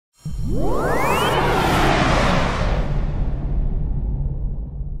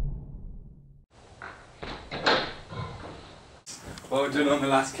Well done on the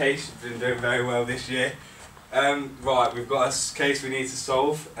last case, you've been doing very well this year. Right, we've got a case we need to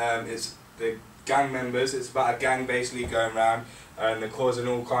solve. It's the gang members. It's about a gang basically going around and they're causing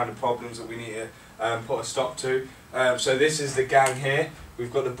all kind of problems that we need to put a stop to. So this is the gang here.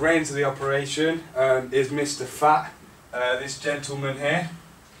 We've got the brains of the operation, is Mr. Fat, this gentleman here.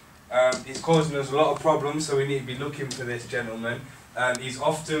 He's causing us a lot of problems, so we need to be looking for this gentleman. He's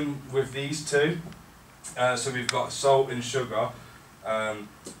often with these two, so we've got Salt and Sugar.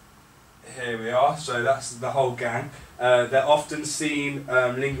 Here we are, so that's the whole gang. They're often seen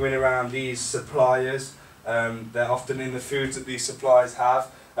lingering around these suppliers. They're often in the foods that these suppliers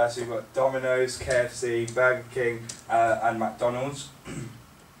have. So you've got Domino's, KFC, Burger King and McDonald's.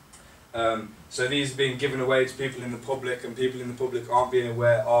 So these are being given away to people in the public, and people in the public aren't being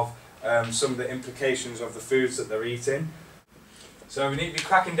aware of some of the implications of the foods that they're eating. So we need to be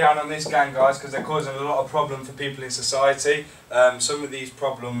cracking down on this gang, guys, because they're causing a lot of problem for people in society. Some of these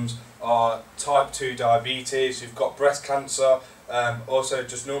problems are type 2 diabetes, you've got breast cancer, also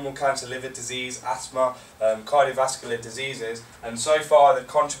just normal cancer, liver disease, asthma, cardiovascular diseases, and so far they've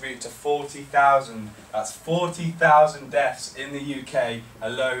contributed to 40,000, that's 40,000 deaths in the UK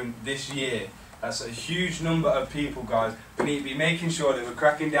alone this year. That's a huge number of people, guys. We need to be making sure that we're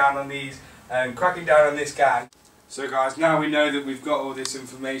cracking down on these and cracking down on this gang. So guys, now we know that we've got all this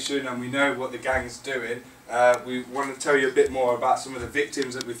information and we know what the gang is doing, we want to tell you a bit more about some of the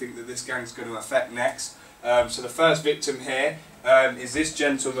victims that we think that this gang is going to affect next. So the first victim here is this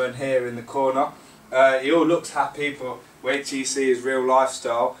gentleman here in the corner. He all looks happy, but wait till you see his real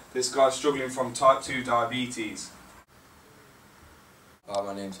lifestyle. This guy's struggling from type 2 diabetes. Hi,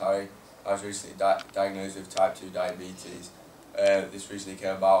 my name's Harry. I was recently diagnosed with type 2 diabetes. This recently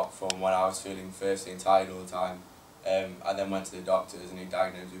came about from when I was feeling thirsty and tired all the time. I then went to the doctors and he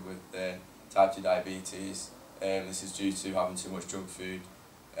diagnosed me with type 2 diabetes. This is due to having too much junk food,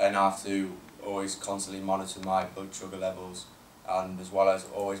 and I have to always constantly monitor my blood sugar levels, and as well as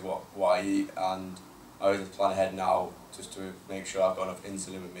always what I eat, and I always plan ahead now just to make sure I've got enough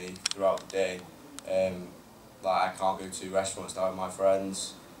insulin with me throughout the day. Like I can't go to restaurants now with my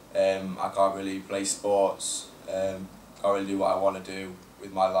friends, I can't really play sports, can't really do what I want to do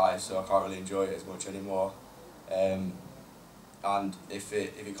with my life, so I can't really enjoy it as much anymore. And if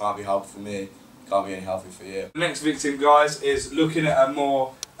it can't be healthy for me, it can't be any healthy for you. The next victim, guys, is looking at a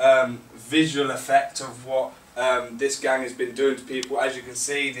more visual effect of what this gang has been doing to people. As you can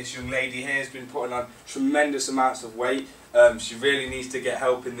see, this young lady here has been putting on tremendous amounts of weight. She really needs to get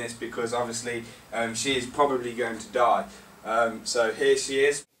help in this because obviously she is probably going to die. So here she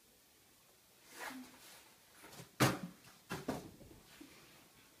is.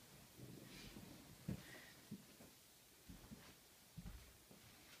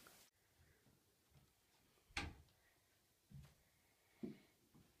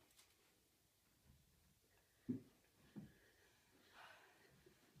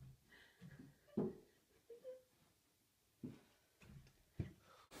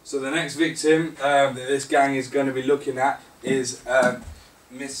 So the next victim that this gang is going to be looking at is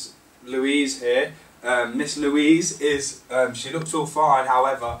Miss Louise here. Miss Louise is, she looks all fine,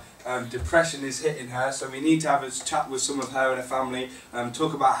 however depression is hitting her, so we need to have a chat with some of her and her family and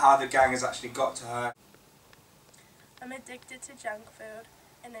talk about how the gang has actually got to her. I'm addicted to junk food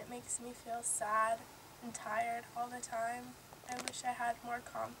and it makes me feel sad and tired all the time. I wish I had more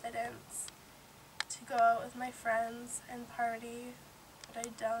confidence to go out with my friends and party, but I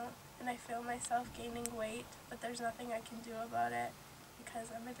don't, and I feel myself gaining weight, but there's nothing I can do about it because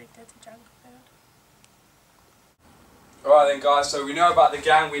I'm addicted to junk food. Alright then guys, so we know about the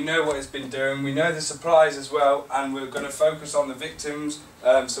gang, we know what it's been doing, we know the supplies as well, and we're going to focus on the victims,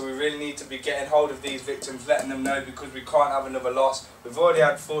 so we really need to be getting hold of these victims, letting them know because we can't have another loss. We've already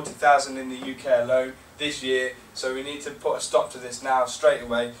had 40,000 in the UK alone this year, so we need to put a stop to this now straight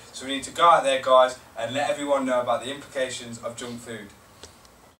away. So we need to go out there, guys, and let everyone know about the implications of junk food.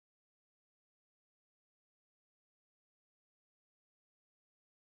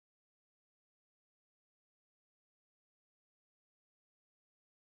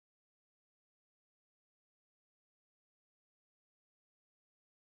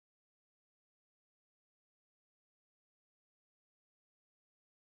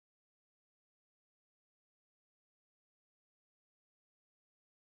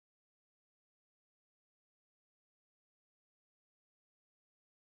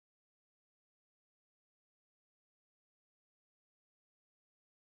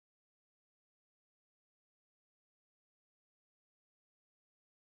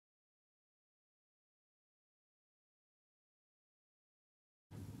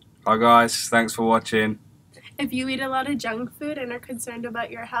 Hi guys, thanks for watching. If you eat a lot of junk food and are concerned about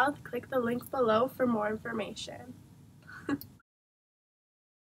your health, click the link below for more information.